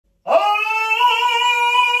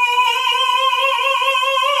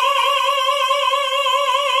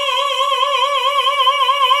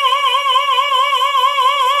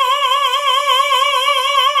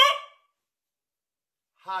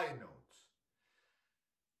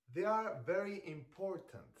They are very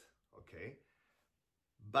important, okay?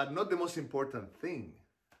 But not the most important thing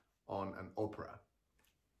on an opera.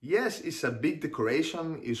 Yes, it's a big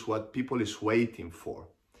decoration, is what people is waiting for.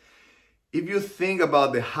 If you think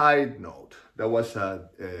about the high note, that was a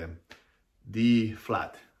D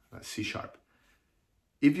flat, a C sharp.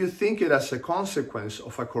 If you think it as a consequence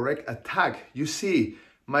of a correct attack, you see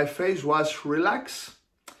my face was relaxed,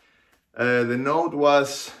 the note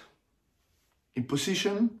was in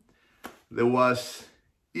position, there was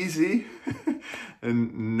easy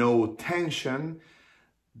and no tension.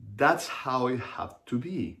 That's how it had to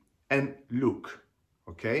be. And look,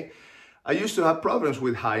 okay? I used to have problems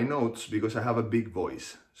with high notes because I have a big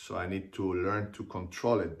voice, so I need to learn to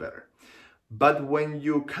control it better. But when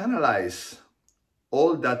you canalize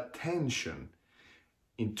all that tension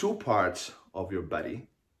in two parts of your body,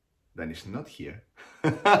 then it's not here.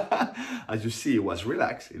 As you see, it was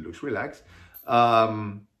relaxed, it looks relaxed.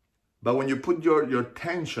 But when you put your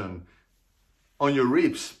tension on your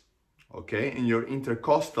ribs, okay, in your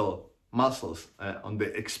intercostal muscles, on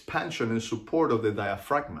the expansion and support of the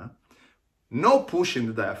diaphragm, no pushing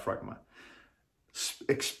the diaphragm,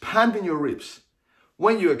 expanding your ribs.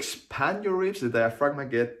 When you expand your ribs, the diaphragm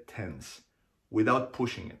gets tense without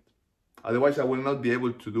pushing it. Otherwise, I will not be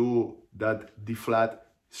able to do that D flat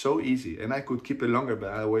so easy. And I could keep it longer, but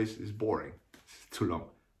otherwise it's boring. It's too long,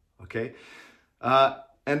 okay?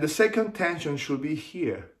 And the second tension should be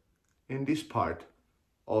here, in this part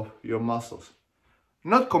of your muscles.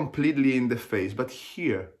 Not completely in the face, but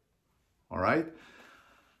here, all right?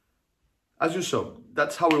 As you saw,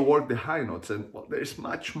 that's how we work the high notes, and well, there's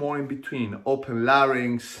much more in between. Open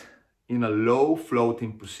larynx in a low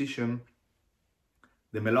floating position.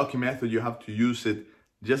 The Meloki method, you have to use it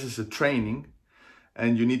just as a training,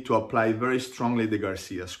 and you need to apply very strongly the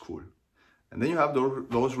Garcia school. And then you have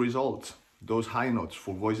those results, those high notes.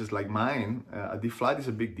 For voices like mine, a D flat is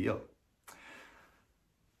a big deal.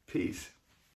 Peace.